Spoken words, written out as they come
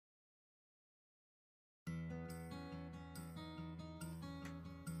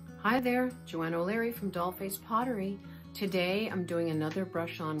Hi there, Joanne O'Leary from Dollface Pottery. Today I'm doing another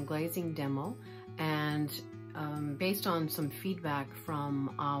brush on glazing demo, and based on some feedback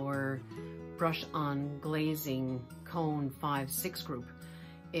from our brush on glazing cone 5-6 group,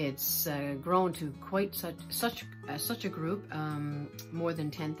 it's grown to quite such a group, more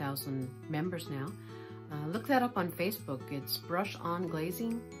than 10,000 members now. Look that up on Facebook. It's brush on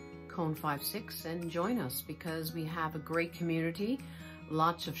glazing cone 5-6, and join us because we have a great community.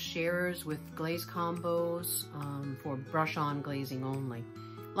 Lots of sharers with glaze combos for brush on glazing only.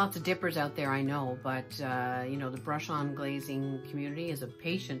 Lots of dippers out there, I know, but you know, the brush on glazing community is a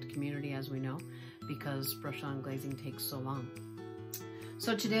patient community, as we know, because brush on glazing takes so long.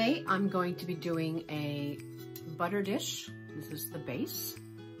 So today I'm going to be doing a butter dish. This is the base.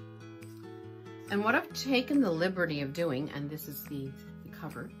 And what I've taken the liberty of doing, and this is the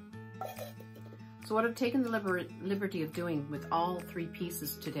cover. So what I've taken the liberty of doing with all three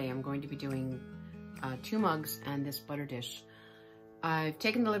pieces today, I'm going to be doing 2 mugs and this butter dish. I've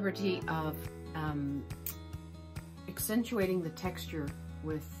taken the liberty of accentuating the texture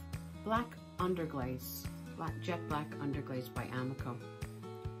with black underglaze, jet black underglaze by Amaco.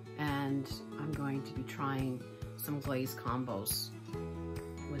 And I'm going to be trying some glaze combos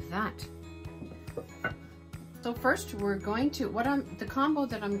with that. So first we're going to, the combo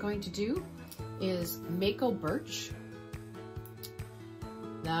that I'm going to do is Mayco Birch.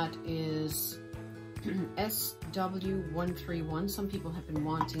 That is SW131. Some people have been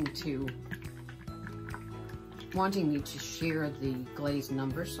wanting me to share the glaze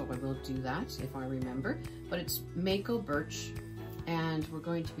number, so I will do that if I remember. But it's Mayco Birch, and we're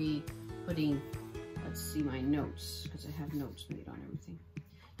going to be putting, let's see my notes, because I have notes made on everything.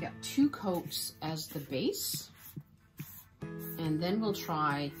 Yeah, 2 coats as the base, and then we'll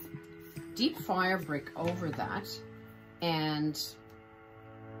try deep fire brick over that, and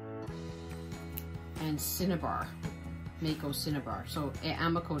Cinnabar, Mayco Cinnabar. So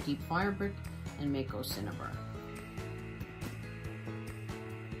Amaco deep fire brick and Mayco Cinnabar.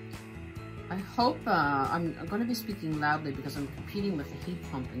 I hope, I'm going to be speaking loudly because I'm competing with the heat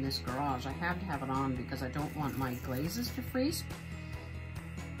pump in this garage. I have to have it on because I don't want my glazes to freeze.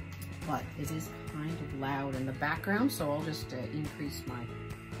 But it is kind of loud in the background, so I'll just increase my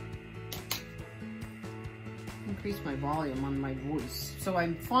volume on my voice. So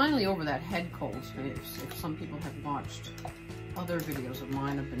I'm finally over that head cold. If some people have watched other videos of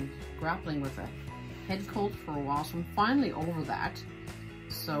mine, I've been grappling with a head cold for a while, so I'm finally over that.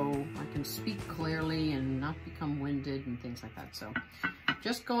 So I can speak clearly and not become winded and things like that. So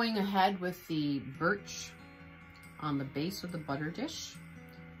just going ahead with the birch on the base of the butter dish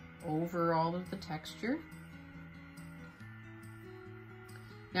over all of the texture.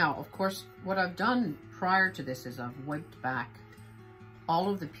 Now, of course, what I've done prior to this is I've wiped back all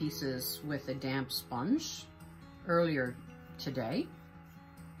of the pieces with a damp sponge earlier today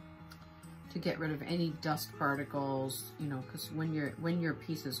to get rid of any dust particles, you know, because when your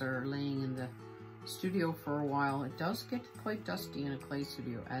pieces are laying in the studio for a while, it does get quite dusty in a clay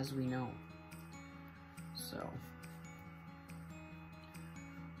studio, as we know. So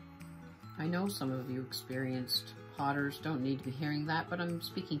I know some of you experienced potters don't need to be hearing that, but I'm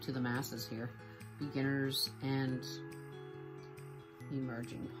speaking to the masses here, beginners and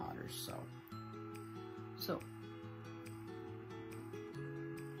emerging potters. So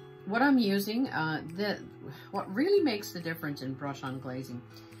what I'm using, what really makes the difference in brush on glazing,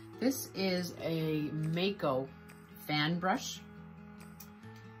 this is a Mayco fan brush.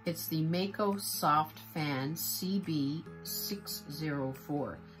 It's the Mayco Soft Fan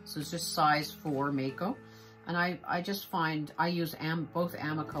CB604. So it's just size 4 Mayco. And I just find, I use both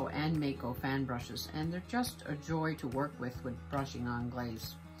Amaco and Mayco fan brushes, and they're just a joy to work with brushing on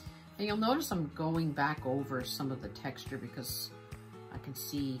glaze. And you'll notice I'm going back over some of the texture because I can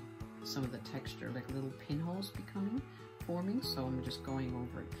see some of the texture, like little pinholes forming, so I'm just going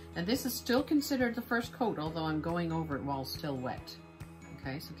over it. And this is still considered the first coat, although I'm going over it while still wet.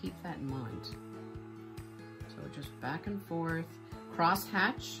 Okay, so keep that in mind. So just back and forth, cross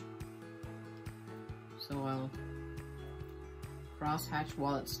hatch. So I'll cross hatch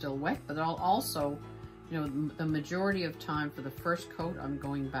while it's still wet, but I'll also, you know, the majority of time for the first coat, I'm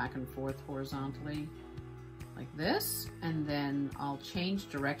going back and forth horizontally like this, and then I'll change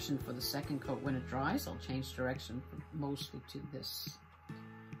direction for the second coat when it dries. I'll change direction mostly to this.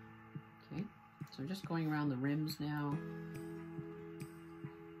 Okay, so I'm just going around the rims now.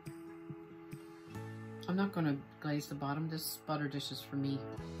 I'm not going to glaze the bottom. This butter dish is for me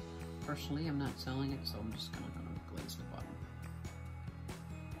personally. I'm not selling it, so I'm just kind of going to glaze the bottom.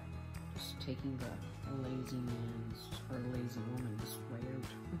 Just taking the lazy man's or lazy woman's way out.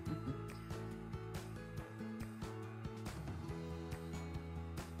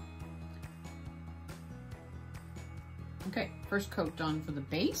 Okay, first coat done for the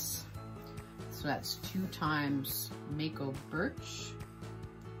base. So that's 2 times Mayco Birch.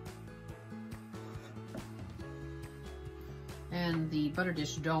 And the butter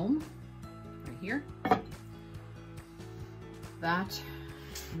dish dome right here. That,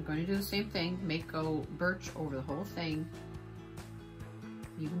 I'm going to do the same thing, Mayco Birch over the whole thing,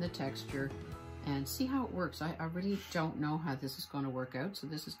 even the texture, and see how it works. I really don't know how this is going to work out, so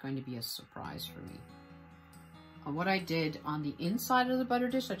this is going to be a surprise for me. What I did on the inside of the butter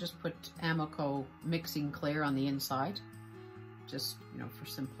dish, I just put Amaco mixing clear on the inside, just, you know, for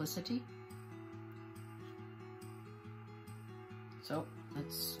simplicity. So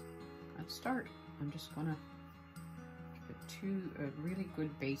let's start. I'm just gonna give it a really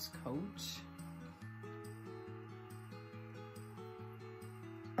good base coat.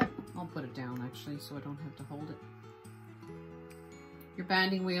 I'll put it down actually so I don't have to hold it. Your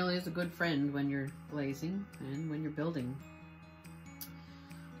banding wheel is a good friend when you're glazing and when you're building.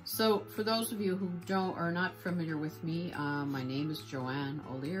 So for those of you who are not familiar with me, my name is Joanne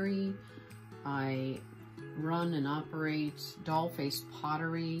O'Leary. I run and operate doll-faced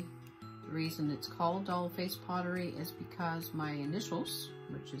pottery. The reason it's called doll-faced pottery is because my initials,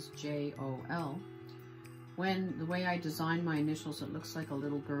 which is J-O-L, the way I design my initials, it looks like a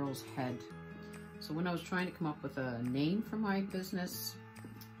little girl's head. So when I was trying to come up with a name for my business,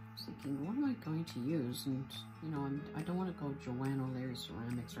 I was thinking, what am I going to use? And, you know, I don't want to go Joanne O'Leary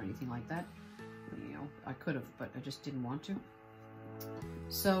Ceramics or anything like that. You know, I could have, but I just didn't want to.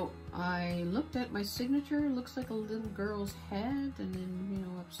 So I looked at my signature, it looks like a little girl's head, and then, you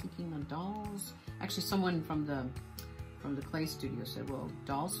know, I was thinking of dolls. Actually, someone from the clay studio said, well,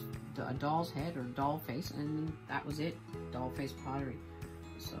 a doll's head or doll face, and that was it, doll face pottery.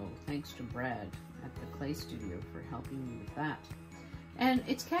 So thanks to Brad at the clay studio for helping me with that. And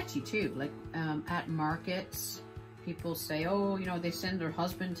it's catchy too, like at markets, people say, oh, you know, they send their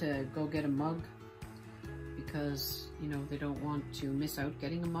husband to go get a mug because, you know, they don't want to miss out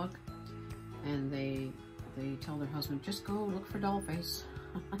getting a mug. And they tell their husband, just go look for doll face.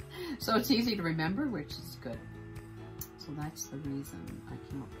 So it's easy to remember, which is good. So that's the reason I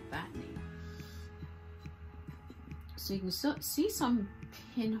came up with that name. So you can still see some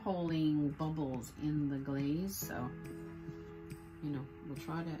pinholing bubbles in the glaze, so, you know, we'll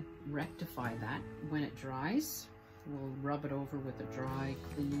try to rectify that when it dries. We'll rub it over with a dry,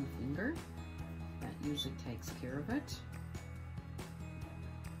 clean finger. That usually takes care of it.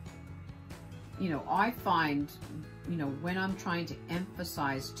 You know, I find, you know, when I'm trying to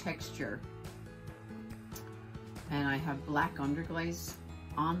emphasize texture and I have black underglaze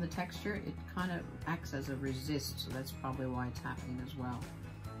on the texture, it kind of acts as a resist, so that's probably why it's happening as well.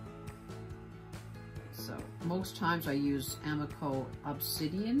 So most times I use Amaco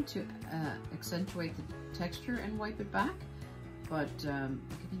Obsidian to accentuate the texture and wipe it back, but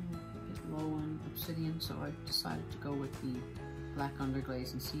getting a bit low on Obsidian, so I decided to go with the black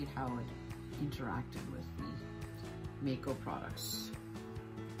underglaze and see how it interacted with the Mayco products.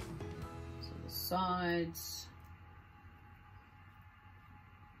 So the sides.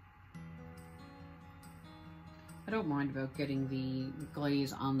 I don't mind about getting the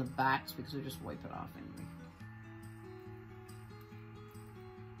glaze on the backs because I just wipe it off anyway.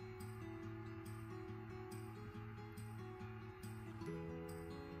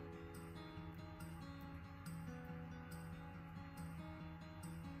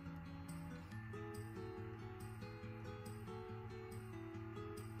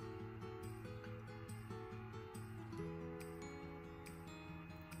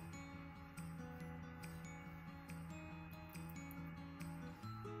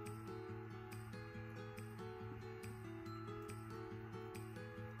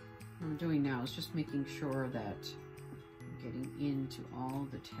 What I'm doing now is just making sure that I'm getting into all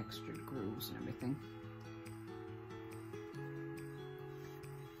the textured grooves and everything.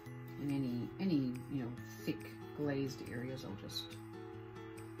 And any you know, thick glazed areas, I'll just...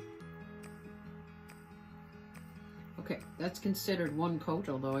 Okay, that's considered one coat,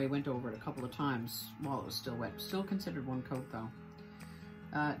 although I went over it a couple of times while it was still wet. Still considered one coat though.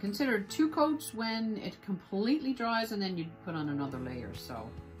 Considered 2 coats when it completely dries, and then you put on another layer. So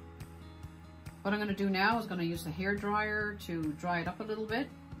what I'm going to do now is going to use the hair dryer to dry it up a little bit.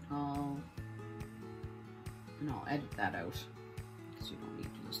 I'll edit that out because you don't need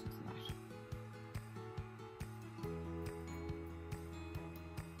to listen to that.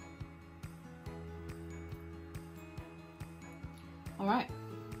 All right,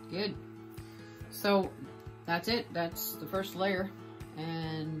 good. So that's it. That's the first layer,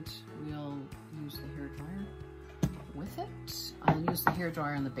 and we'll use the hairdryer with it. I'll use the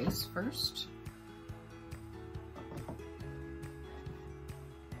hairdryer on the base first.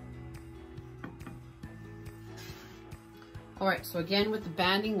 All right, so again with the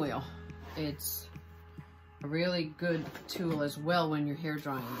banding wheel, it's a really good tool as well when you're hair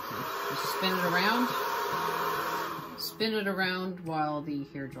drying. Just spin it around while the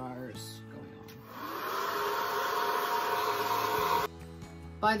hair dryer is going on.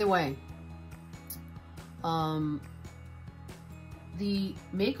 By the way, the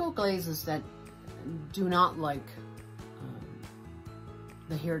Mayco glazes that do not like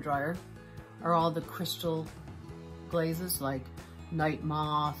the hair dryer are all the crystal glazes like Night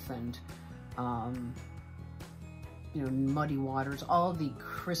Moth and you know, Muddy Waters, all the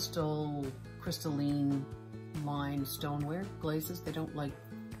crystalline lined stoneware glazes. They don't like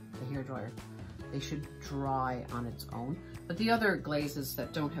the hair dryer. They should dry on its own. But the other glazes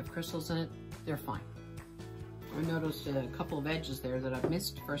that don't have crystals in it, they're fine. I noticed a couple of edges there that I've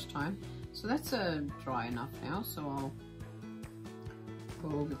missed first time. So that's dry enough now. So I'll go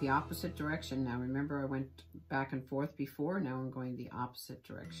over the opposite direction. Now remember I went back and forth before, now I'm going the opposite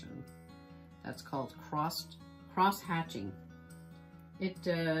direction. That's called cross hatching. It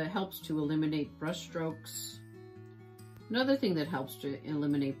helps to eliminate brush strokes. Another thing that helps to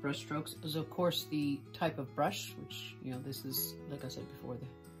eliminate brush strokes is of course the type of brush, which, you know, this is, like I said before, the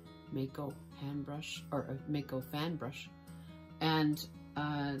Mayco hand brush or a Mayco fan brush. And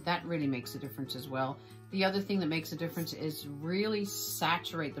that really makes a difference as well. The other thing that makes a difference is really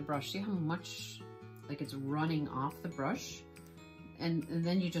saturate the brush. See how much, like, it's running off the brush? And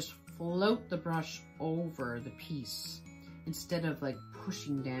then you just float the brush over the piece instead of like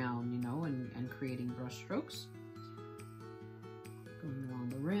pushing down, you know, and creating brush strokes. Going along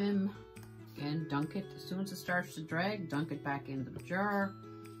the rim. Again, dunk it. As soon as it starts to drag, dunk it back into the jar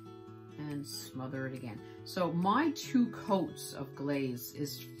and smother it again. So my 2 coats of glaze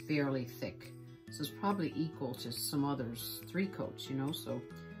is fairly thick. So it's probably equal to some others' 3 coats, you know, so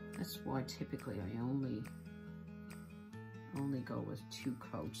that's why typically I only go with 2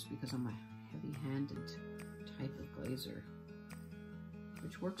 coats, because I'm a heavy-handed type of glazer,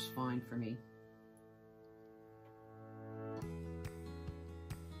 which works fine for me.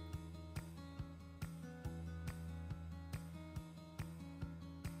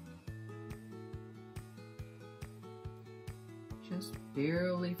 Just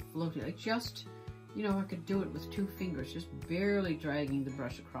barely floating, like just, you know, I could do it with 2 fingers, just barely dragging the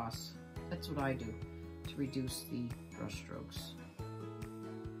brush across. That's what I do to reduce the brush strokes.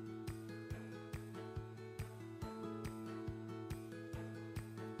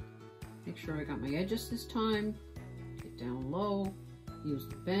 Make sure I got my edges this time. Get down low, use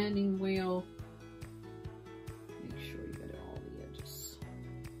the banding wheel. Make sure you get all the edges.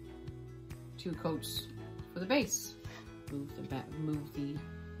 2 coats for the base. Move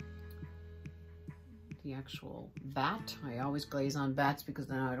the actual bat. I always glaze on bats because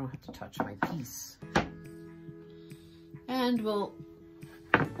then I don't have to touch my piece. And we'll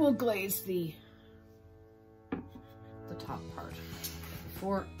glaze the top part.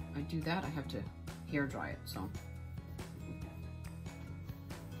 Before I do that, I have to hair dry it. So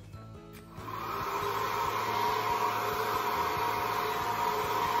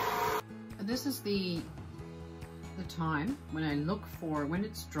this is the time when I look for, when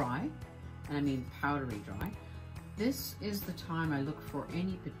it's dry, and I mean powdery dry, this is the time I look for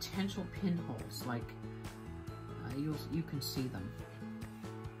any potential pinholes, like you can see them.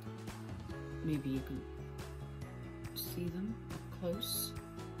 Maybe you can see them up close.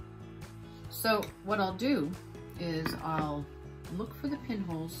 So what I'll do is I'll look for the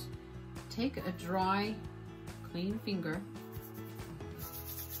pinholes, take a dry, clean finger,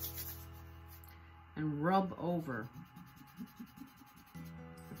 and rub over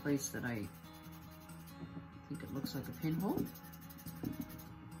the place that I think it looks like a pinhole.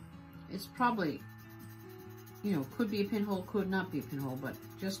 It's probably, you know, could be a pinhole, could not be a pinhole, but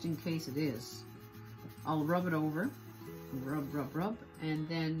just in case it is, I'll rub it over, rub, and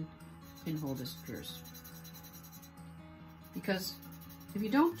then pinhole disappears. Because if you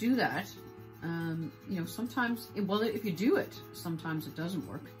don't do that, you know, sometimes, well, if you do it, sometimes it doesn't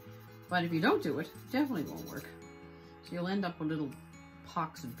work. But if you don't do it, it definitely won't work. So you'll end up with little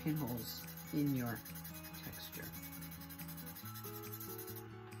pocks and pinholes in your texture.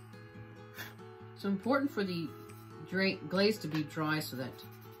 So important for the glaze to be dry so that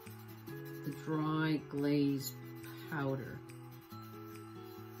the dry glaze powder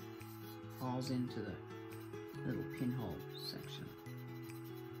falls into the little pinhole section.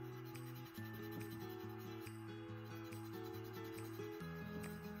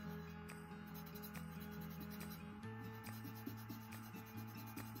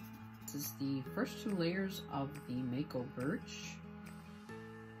 This is the first 2 layers of the Mayco Birch,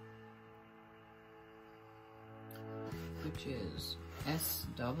 which is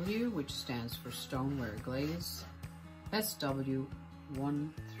SW, which stands for Stoneware Glaze, SW131.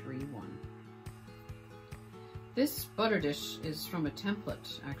 This butter dish is from a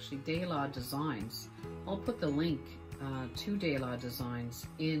template, actually, De La Designs. I'll put the link to De La Designs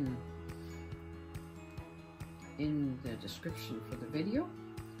in the description for the video.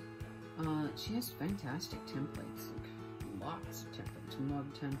 She has fantastic templates, like lots of templates, mug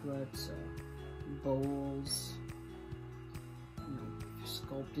templates, bowls, you know,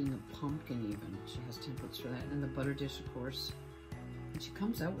 sculpting a pumpkin even. She has templates for that, and the butter dish, of course. And she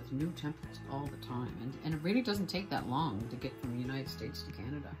comes out with new templates all the time, and it really doesn't take that long to get from the United States to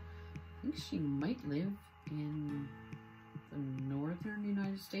Canada. I think she might live in the northern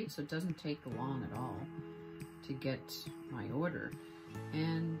United States, so it doesn't take long at all to get my order.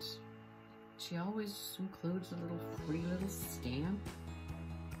 And she always includes a free little stamp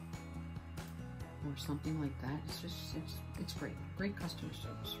or something like that. It's great. Great customer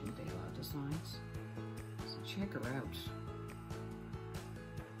service from De La Designs. So check her out.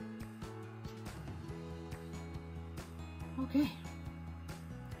 Okay.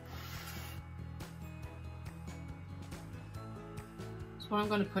 So what I'm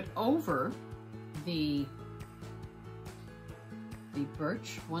going to put over the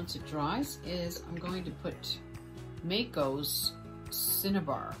birch once it dries is I'm going to put Mayco's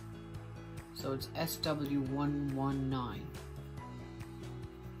Cinnabar. So it's SW119.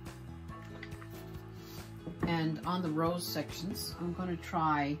 And on the rose sections, I'm going to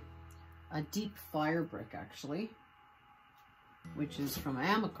try a deep firebrick, actually, which is from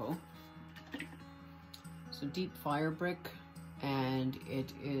Amaco. So deep firebrick, and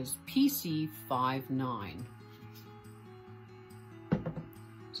it is PC59.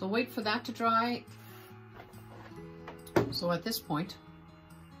 So wait for that to dry. So at this point,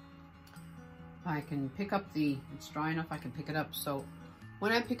 I can pick up it's dry enough I can pick it up. So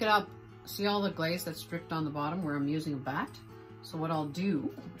when I pick it up, see all the glaze that's dripped on the bottom where I'm using a bat? So what I'll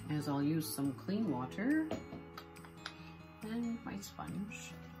do is I'll use some clean water and my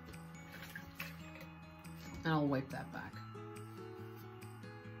sponge, and I'll wipe that back.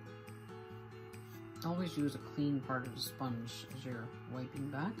 Always use a clean part of the sponge as you're wiping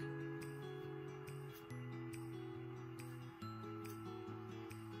back.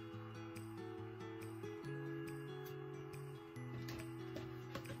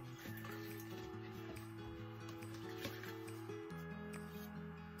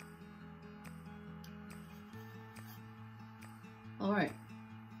 All right,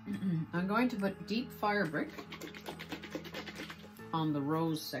 I'm going to put deep firebrick on the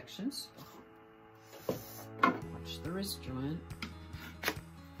rose sections. Watch the wrist, Joanne.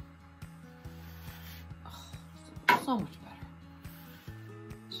 Oh, so much better.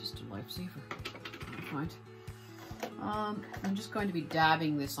 It's just a lifesaver. Right. I'm just going to be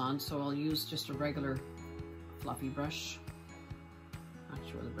dabbing this on, so I'll use just a regular fluffy brush. Not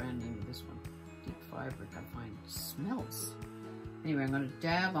sure the brand name of this one. Deep firebrick, I find smells. Anyway, I'm going to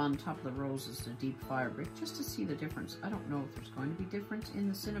dab on top of the roses the deep firebrick just to see the difference. I don't know if there's going to be difference in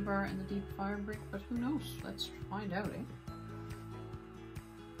the Cinnabar and the deep firebrick, but who knows? Let's find out, eh?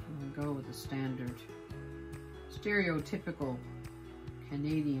 I'm going to go with the standard, stereotypical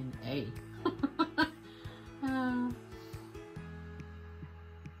Canadian A. I'm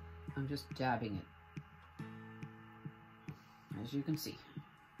just dabbing it, as you can see.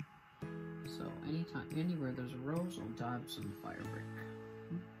 So anywhere there's a rose, I'll dab some firebrick.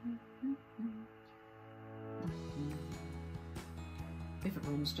 If it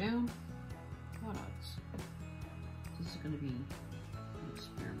runs down, what odds? This is going to be an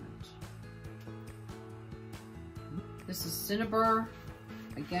experiment. This is Cinnabar.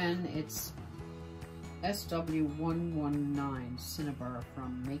 Again, it's SW119 Cinnabar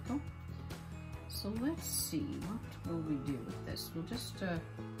from Mayco. So let's see, what will we do with this? We'll just go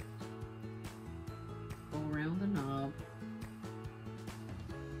around the knob.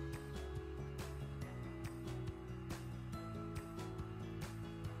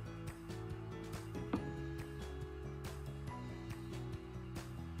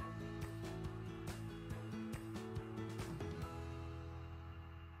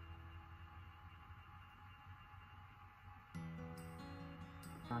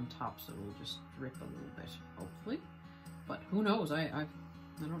 On top, so it'll just drip a little bit, hopefully. But who knows? I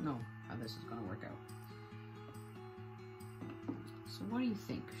don't know how this is going to work out. So what do you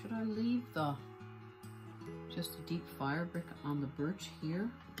think? Should I leave just a deep firebrick on the birch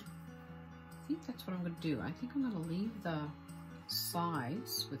here? I think that's what I'm going to do. I think I'm going to leave the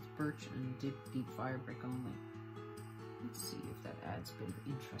sides with birch and deep firebrick only. Let's see if that adds a bit of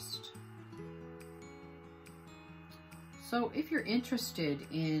interest. So if you're interested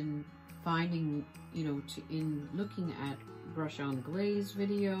in finding, you know, in looking at brush on glaze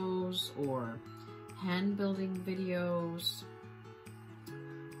videos or hand building videos,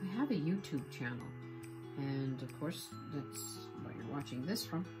 I have a YouTube channel, and of course that's what you're watching this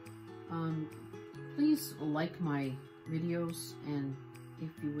from. Please like my videos, and if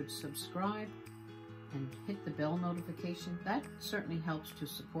you would subscribe and hit the bell notification, that certainly helps to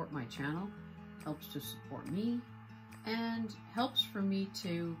support my channel, helps to support me, and helps for me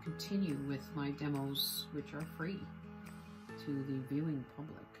to continue with my demos, which are free to the viewing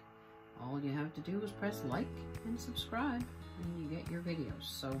public. All you have to do is press like and subscribe, and you get your videos.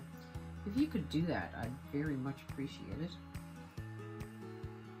 So if you could do that, I'd very much appreciate it.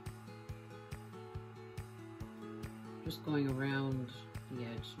 Just going around the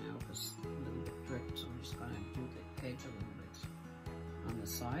edge now because a little bit dripped, so I'm just going to do the edge a little bit on the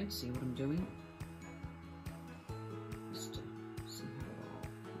side. See what I'm doing? Just to see how it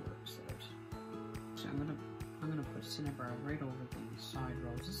all works out. So I'm gonna put cinnabar right over the side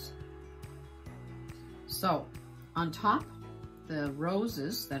roses. So on top, the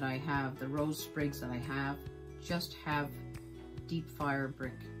roses that I have, the rose sprigs that I have, just have deep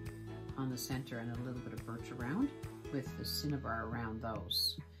firebrick on the center and a little bit of birch around, with the cinnabar around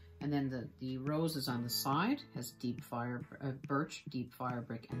those. And then the roses on the side has deep birch, deep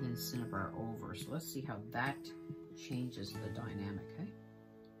firebrick, and then cinnabar over. So let's see how that changes the dynamic, okay?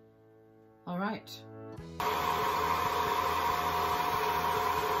 All right.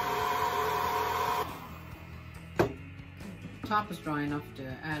 Top is dry enough to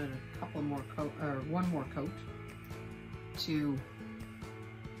add a couple more coat, or one more coat to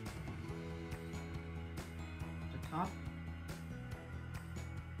the top.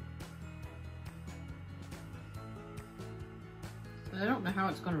 So I don't know how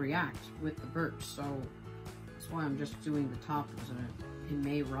it's going to react with the birch, so that's why I'm just doing the top, because it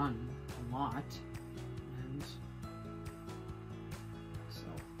may run a lot, and so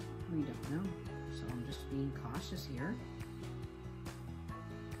we don't know. So I'm just being cautious here.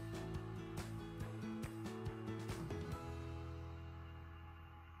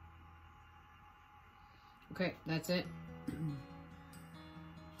 Okay, that's it.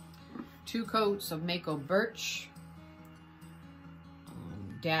 2 coats of Mayco Birch,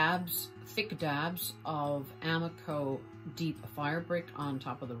 thick dabs of Amaco deep firebrick on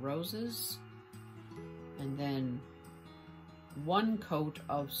top of the roses, and then 1 coat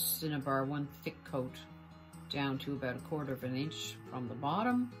of cinnabar, 1 thick coat down to about 1/4 of an inch from the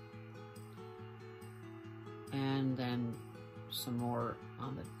bottom, and then some more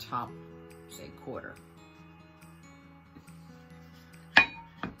on the top, say 1/4.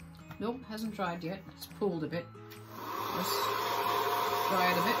 Nope, hasn't dried yet. It's pooled a bit. Let's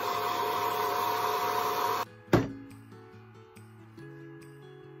dry it a bit.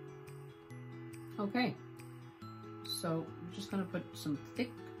 Okay, so I'm just going to put some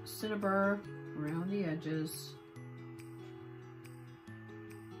thick cinnabar around the edges.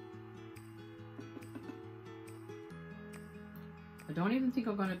 I don't even think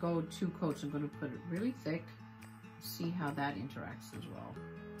I'm going to go 2 coats. I'm going to put it really thick. See how that interacts as well.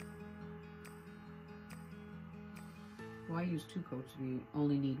 Why use 2 coats if you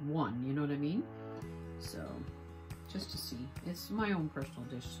only need 1, you know what I mean? So, just to see. It's my own personal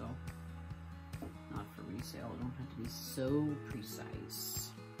dish, so not for resale. I don't have to be so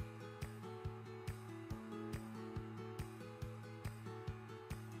precise.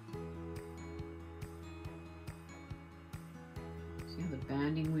 See how the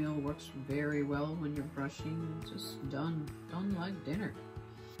banding wheel works very well when you're brushing. It's just done like dinner.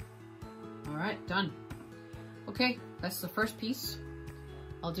 All right, done. Okay, that's the first piece.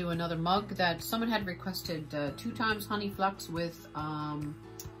 I'll do another mug that someone had requested 2 times honey flux with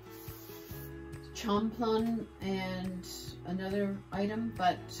chum plum and another item,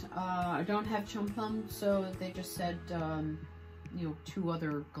 but I don't have chum plum, so they just said, you know, 2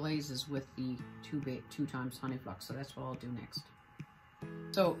 other glazes with the 2 times honey flux, so that's what I'll do next.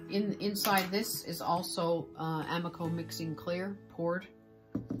 So inside this is also Amaco mixing clear, poured,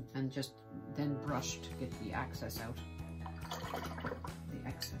 and just then brushed to get the excess out. The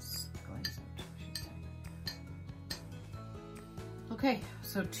excess glaze out, I should say. Okay,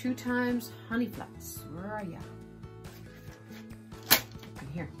 so 2 times honey flux. Where are ya? Right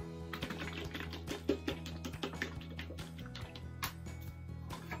here.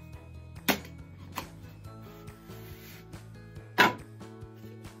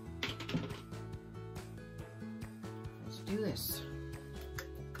 do this.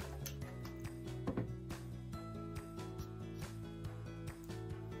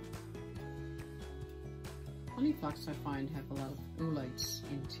 Honey Flux, I find, have a lot of oolites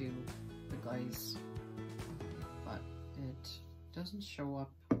into the glaze, but it doesn't show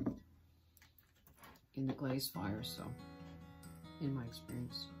up in the glaze fire, so in my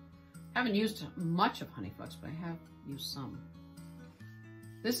experience. I haven't used much of Honey Flux, but I have used some.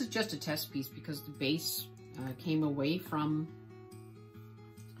 This is just a test piece because the base came away from,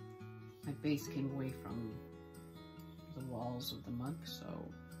 my base came away from the walls of the mug, so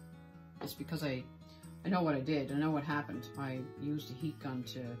it's because I know what I did. I know what happened. I used a heat gun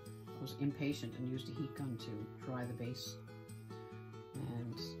I was impatient and used a heat gun to dry the base.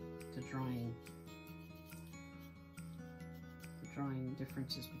 And the drying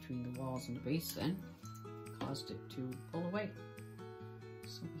differences between the walls and the base then caused it to pull away.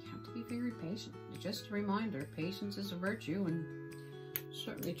 So we have to be very patient. Just a reminder, patience is a virtue, and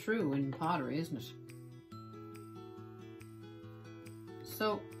certainly true in pottery, isn't it?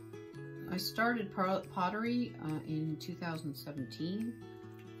 So I started pottery in 2017.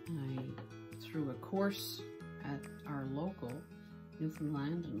 I through a course at our local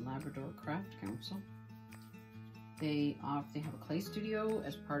Newfoundland and Labrador Craft Council. They have a clay studio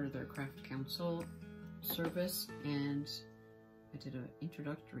as part of their Craft Council service, and I did an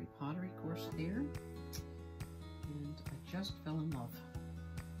introductory pottery course there, and I just fell in love.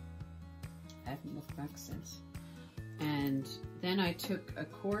 I haven't looked back since. And then I took a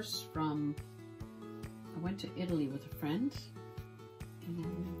course I went to Italy with a friend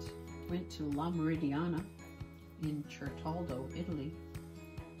and went to La Meridiana in Certaldo, Italy.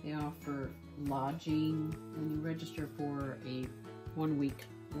 They offer lodging, and you register for a 1-week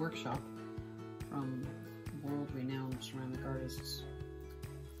workshop from world-renowned ceramic artists.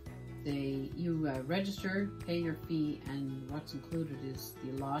 You register, pay your fee, and what's included is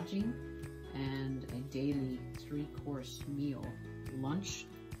the lodging and a daily 3-course meal, lunch,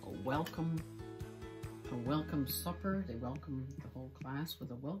 a welcome supper. They welcome the whole class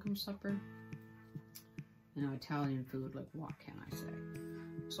with a welcome supper. Italian food, like what can I say?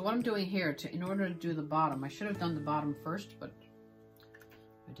 So what I'm doing here, in order to do the bottom, I should have done the bottom first, but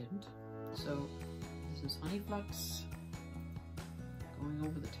I didn't. So this is Honey Flux, going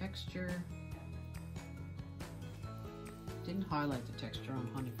over the texture. Didn't highlight the texture on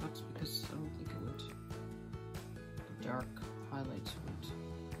Honey Flux because I don't think it would, the dark highlights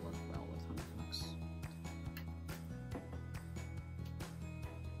would work well with Honey Flux.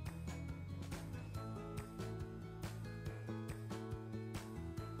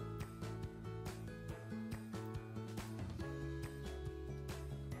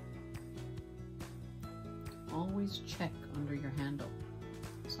 Always check under your handle.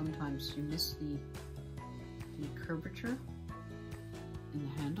 Sometimes you miss the curvature in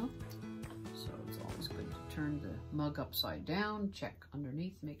the handle, so it's always good to turn the mug upside down, check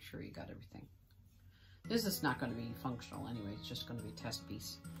underneath, make sure you got everything. This is not going to be functional anyway, it's just going to be a test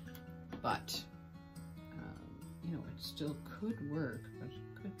piece, but you know, it still could work, but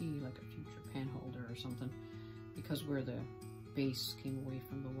it could be like a future pen holder or something, because where the base came away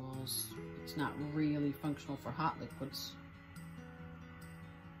from the walls, it's not really functional for hot liquids,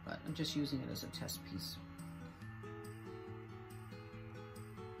 but I'm just using it as a test piece.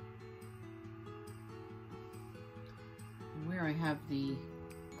 And where I have the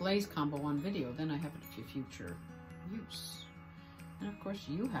glaze combo on video, then I have it for future use. And of course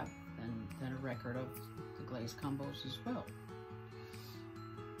you have then a record of the glaze combos as well.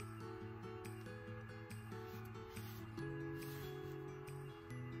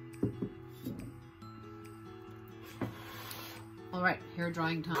 All right, hair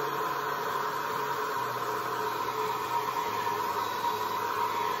drying time.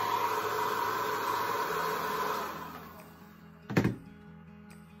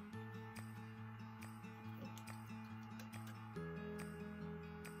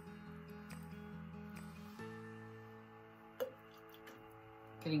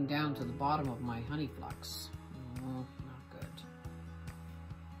 Getting down to the bottom of my Honey Flux. Oh, not good.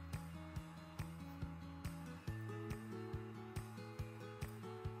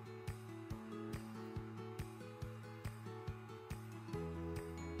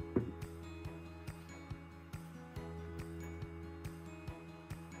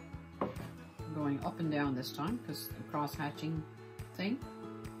 I'm going up and down this time because the cross-hatching thing.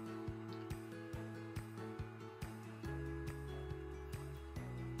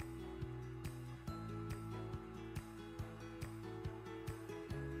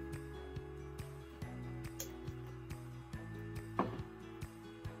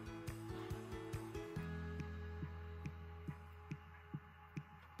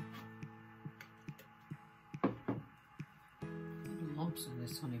 lumps of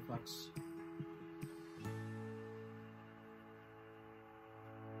this honey flux.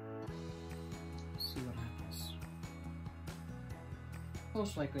 See what happens.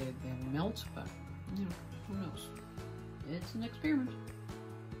 Most likely they'll melt, but you know, who knows? It's an experiment.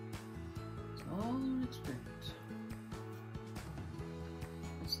 It's all an experiment.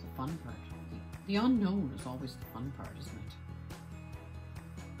 That's the fun part. The unknown is always the fun part, isn't it?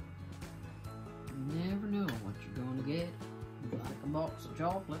 You never know what you're going to get. Like a box of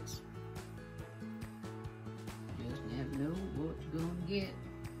chocolates. Just never know what you're going to get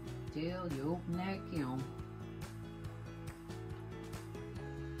till you open that kiln.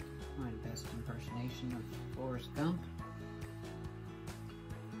 My best impersonation of Forrest Gump.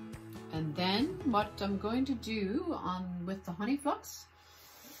 And then what I'm going to do with the honey flux,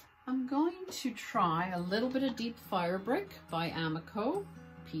 I'm going to try a little bit of deep firebrick by Amaco,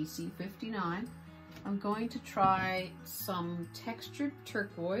 PC59. I'm going to try some textured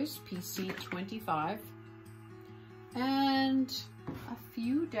turquoise, PC25, and a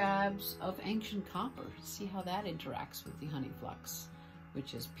few dabs of ancient copper. See how that interacts with the honey flux,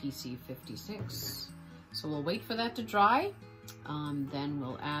 which is PC56. So we'll wait for that to dry. Then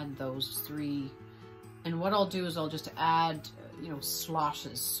we'll add those three. And what I'll do is I'll just add, you know,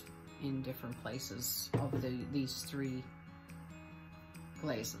 sloshes in different places of these three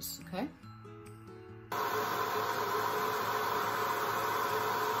glazes, okay?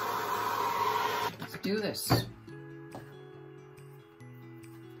 Let's do this.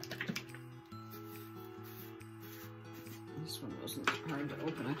 This one wasn't hard to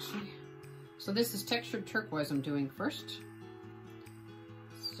open, actually. So this is textured turquoise I'm doing first.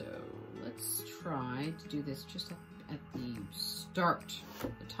 So let's try to do this just at the start,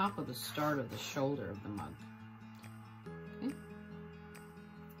 the top of the start of the shoulder of the mug. Okay.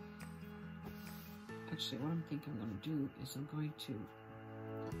 Actually, what I'm thinking I'm going to do is I'm going to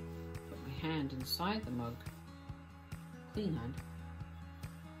put my hand inside the mug, clean hand,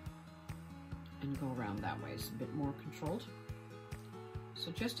 and go around that way. It's a bit more controlled. So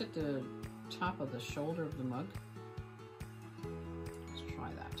just at the top of the shoulder of the mug, let's try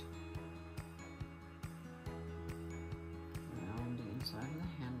that. Around the inside of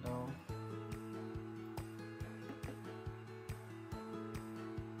the handle.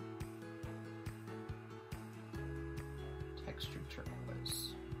 Textured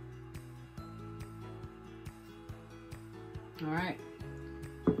turquoise. All right,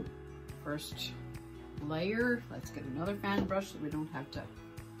 first layer. Let's get another fan brush so we don't have to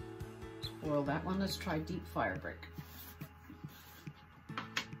spoil that one. Let's try deep firebrick.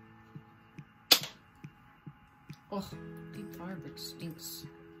 Oh, deep firebrick stinks.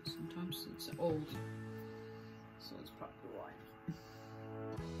 Sometimes it's old, so that's probably why.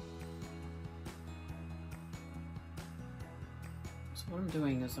 So what I'm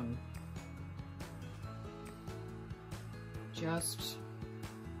doing is I'm just...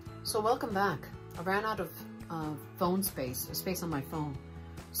 So welcome back. I ran out of phone space on my phone.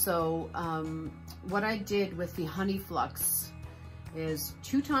 So what I did with the honey flux is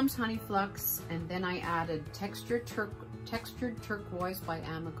 2 times honey flux, and then I added textured turquoise by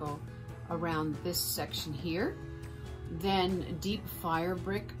Amaco around this section here, then deep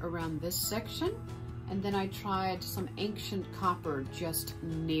firebrick around this section, and then I tried some ancient copper just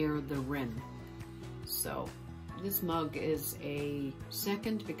near the rim. So this mug is a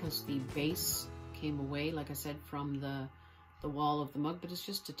second because the base came away, like I said, from the wall of the mug, but it's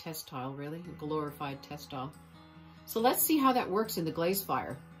just a test tile, really, a glorified test tile. So let's see how that works in the glaze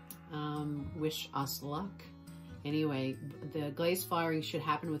fire. Wish us luck. Anyway, the glaze firing should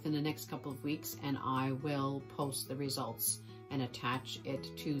happen within the next couple of weeks, and I will post the results and attach it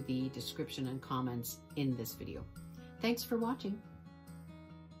to the description and comments in this video. Thanks for watching.